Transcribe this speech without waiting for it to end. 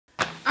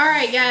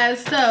Alright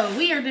guys, so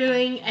we are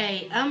doing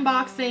a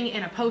unboxing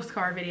and a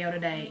postcard video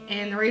today,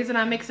 and the reason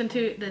I'm mixing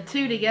the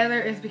two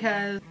together is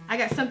because I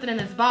got something in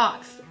this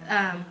box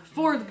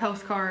for the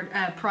postcard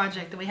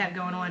project that we have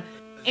going on.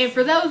 And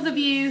for those of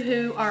you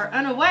who are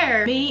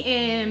unaware, me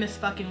and Miss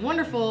Fucking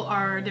Wonderful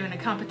are doing a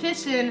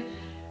competition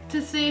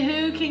to see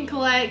who can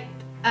collect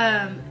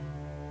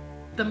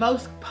the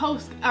most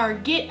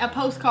get a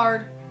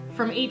postcard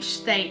from each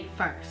state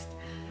first.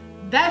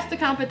 That's the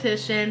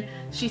competition.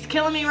 She's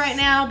killing me right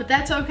now, but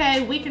that's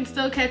okay. We can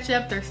still catch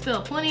up. There's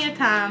still plenty of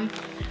time.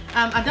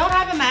 I don't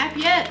have a map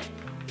yet,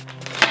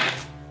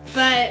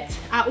 but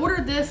I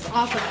ordered this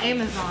off of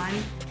Amazon,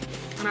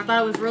 and I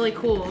thought it was really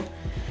cool.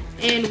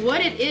 And what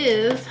it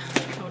is,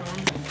 hold on,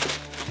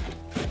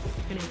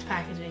 it needs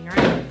packaging,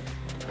 right?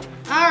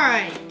 All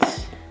right.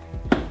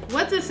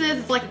 What this is,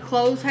 it's like a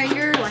clothes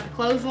hanger, like a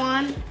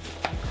clothesline,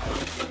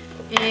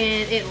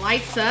 and it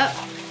lights up,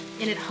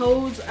 and it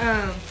holds,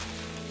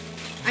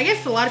 I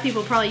guess a lot of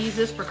people probably use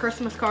this for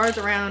Christmas cards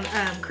around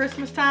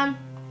Christmas time.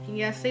 Can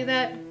you guys see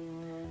that?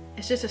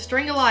 It's just a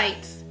string of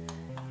lights,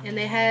 and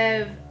they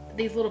have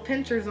these little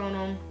pinchers on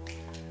them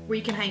where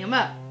you can hang them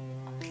up.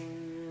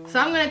 So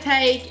I'm going to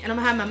take, and I'm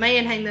going to have my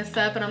man hang this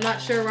up, and I'm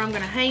not sure where I'm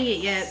going to hang it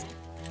yet.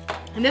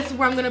 And this is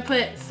where I'm going to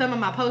put some of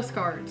my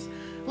postcards.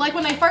 Like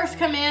when they first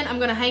come in, I'm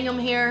going to hang them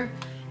here,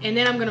 and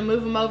then I'm going to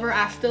move them over.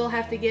 I still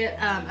have to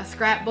get a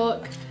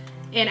scrapbook.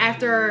 And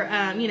after,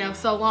 you know,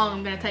 so long,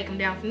 I'm going to take them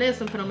down from this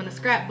and put them in a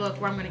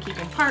scrapbook where I'm going to keep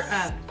them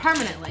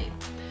permanently.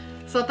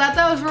 So I thought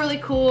that was really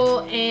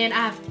cool, and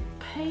I've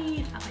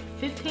paid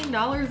like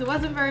 $15. It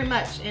wasn't very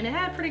much, and it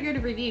had pretty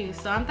good reviews,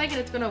 so I'm thinking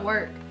it's going to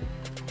work.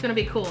 It's going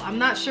to be cool. I'm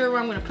not sure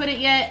where I'm going to put it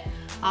yet.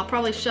 I'll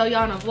probably show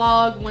y'all in a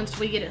vlog once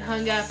we get it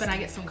hung up and I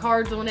get some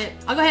cards on it.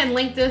 I'll go ahead and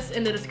link this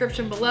in the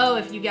description below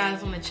if you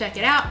guys want to check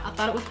it out. I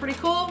thought it was pretty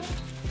cool.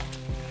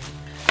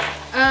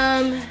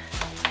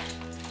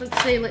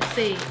 Let's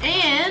see.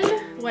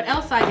 And what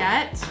else I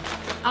got?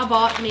 I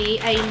bought me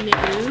a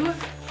new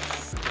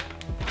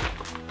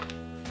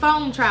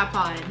phone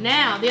tripod.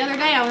 Now, the other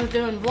day I was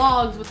doing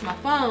vlogs with my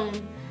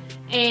phone,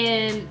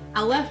 and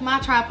I left my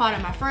tripod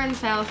at my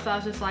friend's house, so I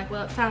was just like,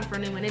 well, it's time for a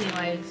new one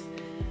anyways.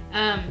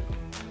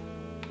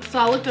 So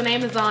I looked on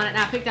Amazon and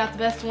I picked out the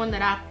best one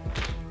that I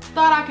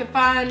thought I could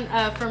find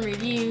from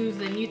reviews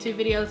and YouTube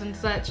videos and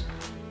such.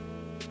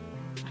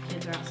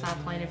 Kids are outside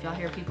playing. If y'all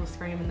hear people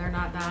screaming, they're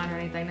not dying or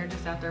anything, they're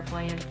just out there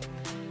playing.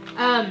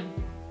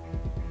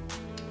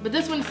 But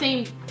this one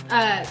seemed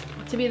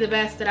to be the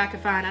best that I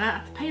could find, and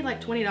I paid like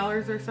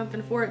 $20 or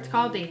something for it. It's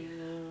called the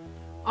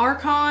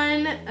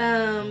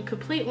Archon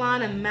complete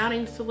line of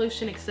mounting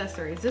solution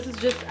accessories. This is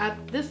just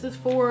this is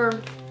for,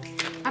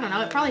 I don't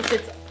know, it probably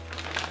fits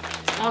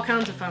all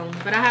kinds of phones,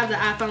 but I have the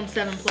iPhone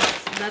 7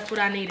 Plus, so that's what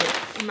I needed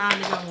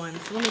mine to go on.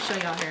 So let me show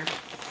y'all here.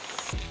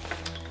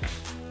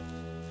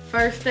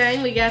 First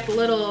thing, we got the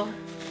little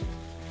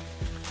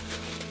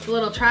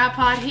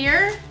tripod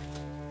here.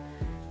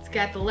 It's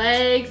got the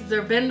legs,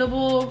 they're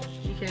bendable.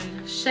 You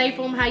can shape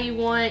them how you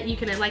want. You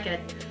can,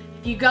 if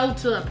you go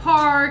to a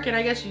park and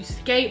I guess you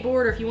skateboard,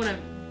 or if you want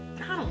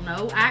to, I don't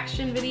know,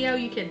 action video,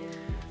 you can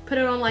put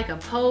it on like a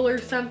pole or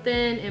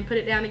something and put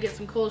it down to get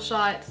some cool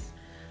shots.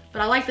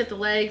 But I like that the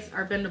legs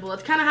are bendable.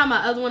 It's kind of how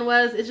my other one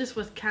was. It just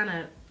was kind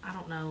of, I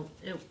don't know,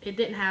 it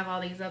didn't have all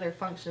these other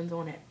functions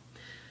on it.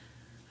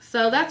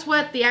 So that's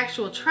what the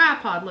actual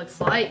tripod looks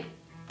like.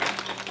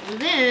 And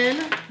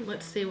then,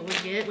 let's see what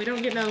we get. We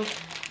don't get no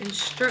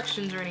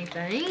instructions or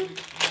anything.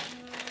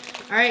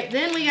 Alright,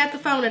 then we got the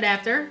phone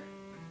adapter,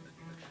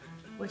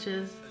 which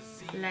is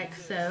like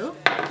so.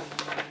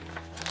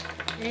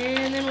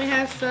 And then we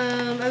have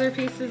some other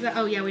pieces.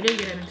 Oh yeah, we do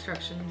get an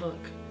instruction book,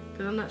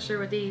 because I'm not sure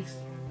what these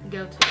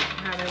go to,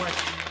 how they work.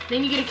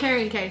 Then you get a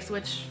carrying case,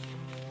 which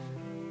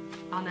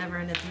I'll never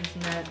end up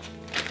using that.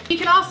 You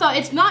can also,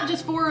 it's not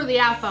just for the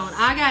iPhone.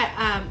 I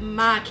got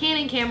my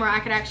Canon camera I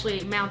could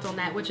actually mount on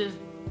that, which is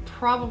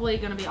probably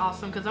going to be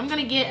awesome, because I'm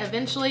going to get,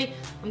 eventually,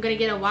 I'm going to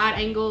get a wide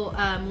angle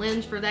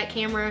lens for that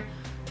camera.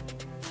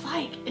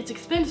 It's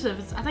expensive.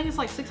 I think it's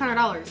like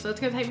 $600, so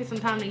it's going to take me some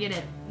time to get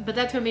it. But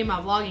that's going to be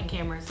my vlogging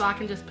camera, so I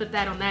can just put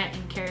that on that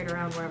and carry it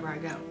around wherever I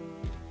go.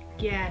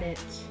 Got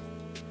it.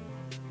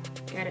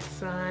 Got it,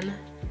 son.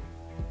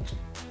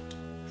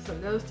 So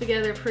it goes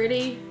together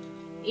pretty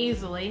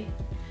easily.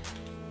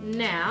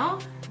 Now,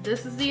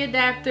 this is the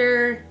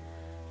adapter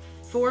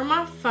for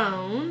my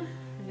phone.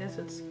 I guess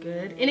it's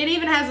good. And it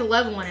even has a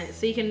level in it,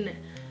 so you can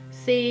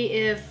see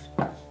if,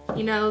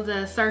 you know,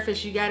 the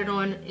surface you got it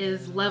on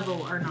is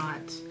level or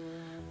not,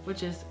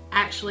 which is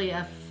actually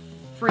a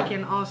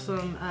freaking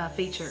awesome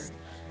feature.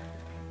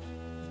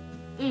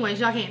 Anyways,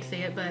 y'all can't see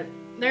it, but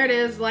there it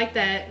is, like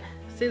that.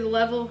 See the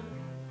level?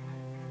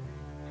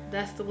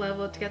 That's the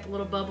level. It's got the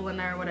little bubble in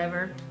there or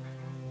whatever.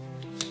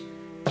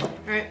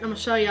 Alright, I'm going to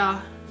show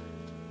y'all.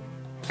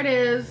 There it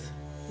is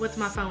with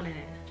my phone in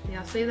it.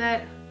 Y'all see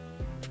that?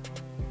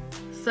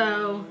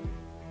 So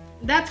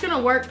that's going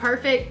to work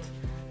perfect.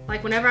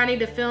 Like whenever I need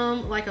to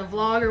film like a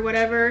vlog or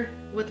whatever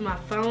with my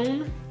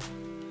phone,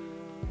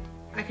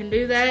 I can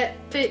do that.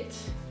 Perfect.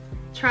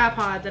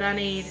 tripod that I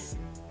need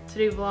to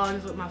do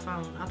vlogs with my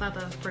phone. I thought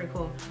that was pretty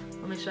cool.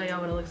 Let me show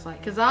y'all what it looks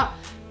like. Cause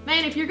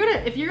man, if you're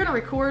gonna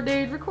record,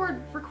 dude,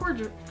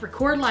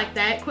 record like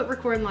that. Quit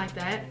recording like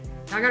that.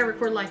 I gotta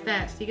record like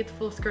that so you get the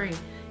full screen.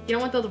 You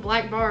don't want those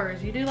black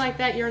bars. You do like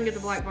that, you're gonna get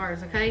the black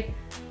bars, okay?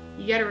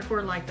 You gotta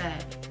record like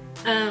that.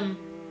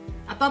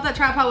 I thought that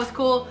tripod was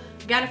cool.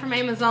 Got it from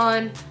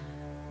Amazon.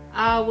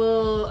 I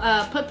will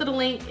put the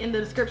link in the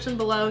description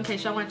below in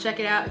case y'all want to check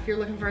it out if you're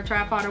looking for a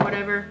tripod or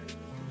whatever.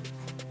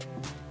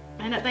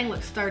 Man, that thing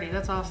looks sturdy.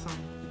 That's awesome.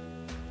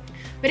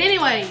 But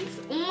anyways,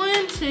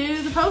 on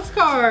to the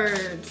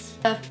postcards.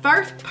 The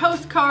first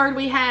postcard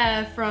we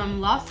have from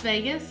Las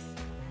Vegas,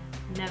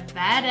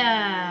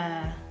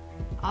 Nevada.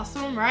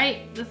 Awesome,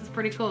 right? This is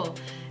pretty cool.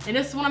 And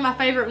this is one of my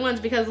favorite ones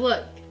because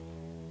look.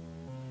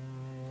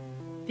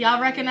 Do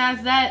y'all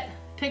recognize that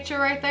picture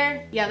right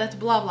there? Yeah, that's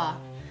blah blah.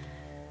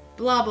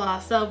 Blah blah.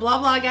 So blah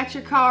blah got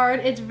your card.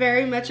 It's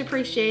very much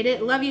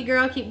appreciated. Love you,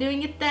 girl. Keep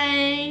doing your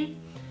thing.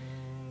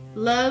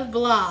 Love,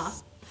 blah.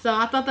 So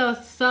I thought that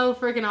was so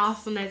freaking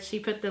awesome that she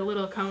put the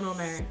little cone on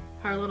there.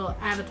 Her little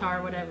avatar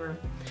or whatever.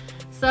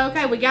 So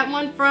okay, we got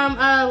one from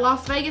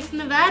Las Vegas,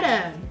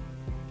 Nevada.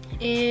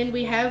 And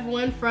we have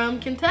one from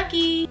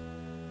Kentucky.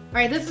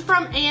 Alright, this is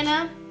from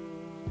Anna.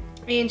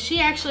 And she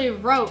actually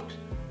wrote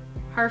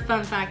her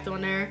fun fact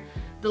on there.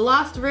 The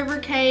Lost River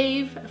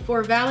Cave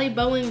for Valley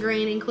Bowling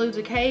Green includes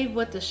a cave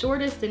with the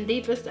shortest and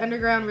deepest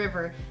underground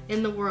river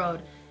in the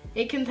world.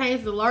 It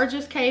contains the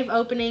largest cave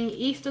opening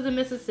east of the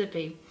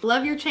Mississippi.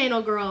 Love your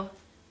channel, girl.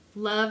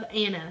 Love,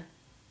 Anna.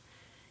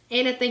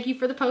 Anna, thank you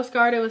for the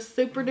postcard. It was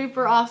super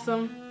duper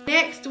awesome.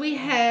 Next we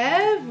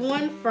have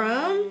one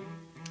from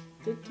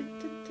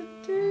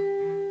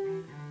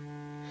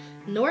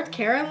North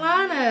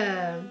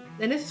Carolina.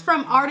 And this is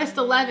from Artist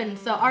 11.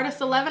 So Artist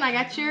 11, I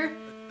got your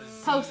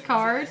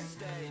postcard.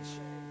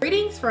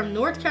 Greetings from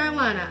North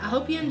Carolina. I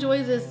hope you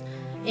enjoy this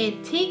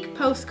antique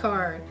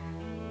postcard.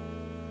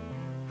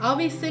 I'll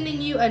be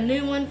sending you a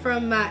new one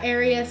from my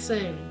area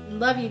soon.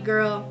 Love you,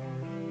 girl.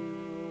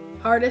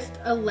 Artist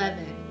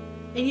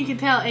 11. And you can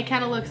tell it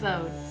kind of looks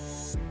old.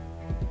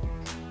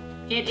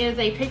 It is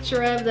a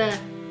picture of the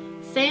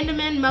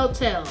Sandeman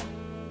Motel.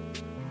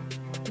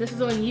 This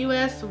is on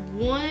US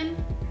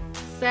 1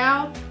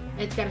 South.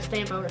 It's got a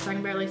stamp over it so I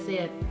can barely see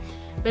it.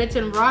 But it's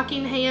in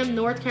Rockingham,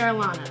 North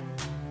Carolina.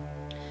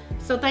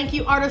 So thank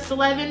you, Artist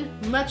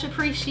 11. Much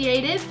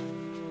appreciated.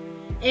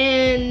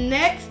 And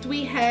next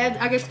we had,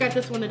 I just got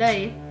this one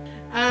today,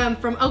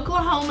 from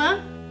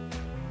Oklahoma,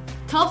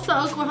 Tulsa,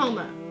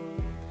 Oklahoma.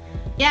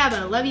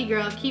 Yaba, love you,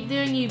 girl. Keep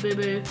doing you,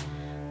 boo-boo.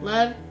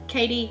 Love,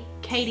 Katie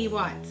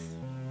Watts.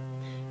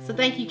 So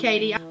thank you,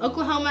 Katie.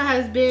 Oklahoma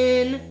has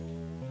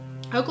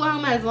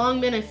long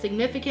been a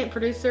significant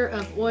producer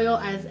of oil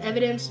as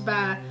evidenced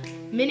by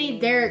many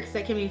derricks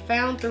that can be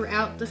found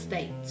throughout the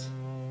state.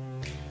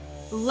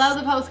 Love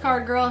the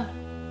postcard, girl.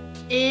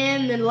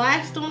 And the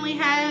last one we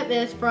have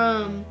is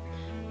from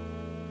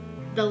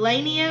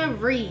Delania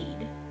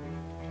Reed.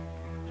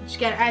 She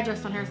got an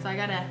address on her, so I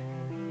gotta...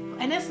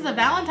 And this is a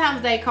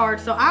Valentine's Day card,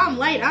 so I'm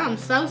late. I'm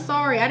so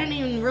sorry. I didn't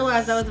even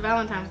realize that was a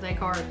Valentine's Day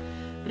card.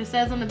 But it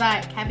says on the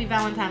back, Happy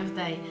Valentine's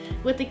Day.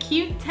 With the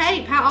cute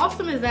tape. How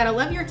awesome is that? I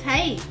love your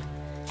tape.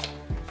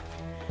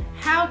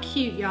 How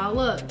cute, y'all.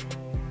 Look.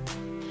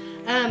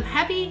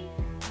 Happy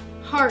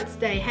Hearts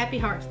Day. Happy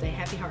Hearts Day.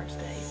 Happy Hearts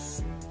Day.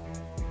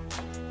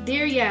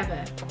 Dear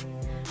Yaba,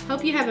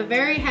 hope you have a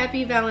very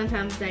happy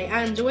Valentine's Day.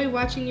 I enjoy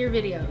watching your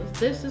videos.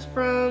 This is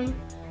from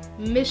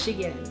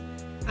Michigan.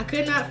 I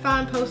could not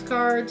find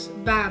postcards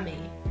by me.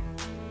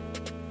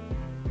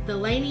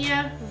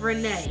 Delania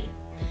Renee.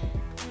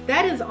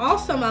 That is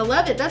awesome. I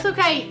love it. That's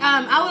okay.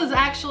 I was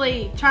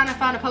actually trying to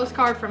find a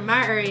postcard from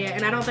my area,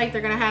 and I don't think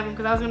they're going to have them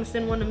because I was going to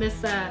send one to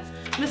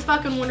Miss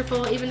Fucking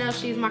Wonderful. Even though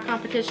she's my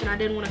competition, I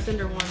didn't want to send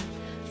her one.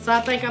 So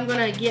I think I'm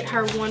going to get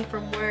her one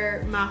from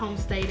where my home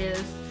state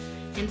is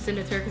and send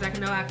it to her because I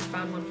know I can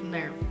find one from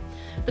there.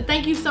 But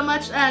thank you so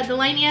much,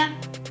 Delania.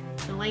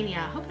 I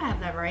hope I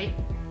have that right.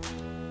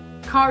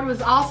 Card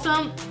was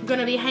awesome. I'm going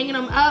to be hanging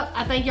them up.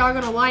 I think y'all are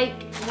going to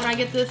like when I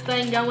get this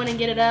thing going and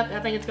get it up. I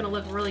think it's going to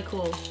look really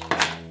cool.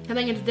 I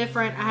think it's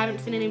different. I haven't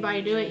seen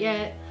anybody do it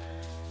yet.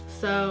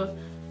 So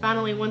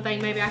finally one thing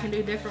maybe I can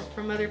do different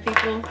from other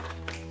people.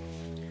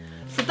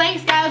 So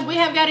thanks, guys. We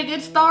have got a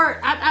good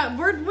start.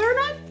 We're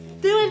not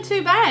doing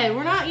too bad.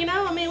 We're not, you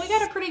know, I mean, we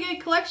got a pretty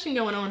good collection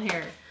going on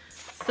here.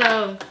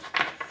 So,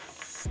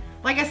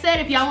 like I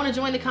said, if y'all want to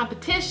join the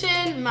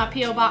competition, my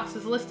P.O. box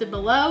is listed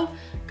below.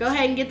 Go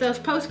ahead and get those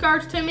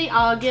postcards to me.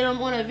 I'll get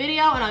them on a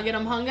video and I'll get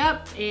them hung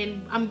up.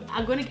 And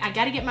I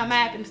got to get my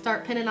map and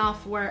start pinning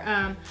off where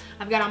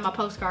I've got all my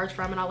postcards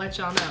from, and I'll let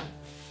y'all know.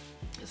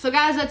 So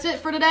guys, that's it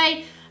for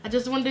today. I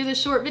just want to do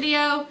this short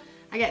video.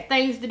 I got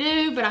things to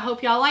do, but I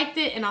hope y'all liked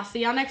it, and I'll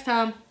see y'all next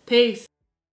time. Peace.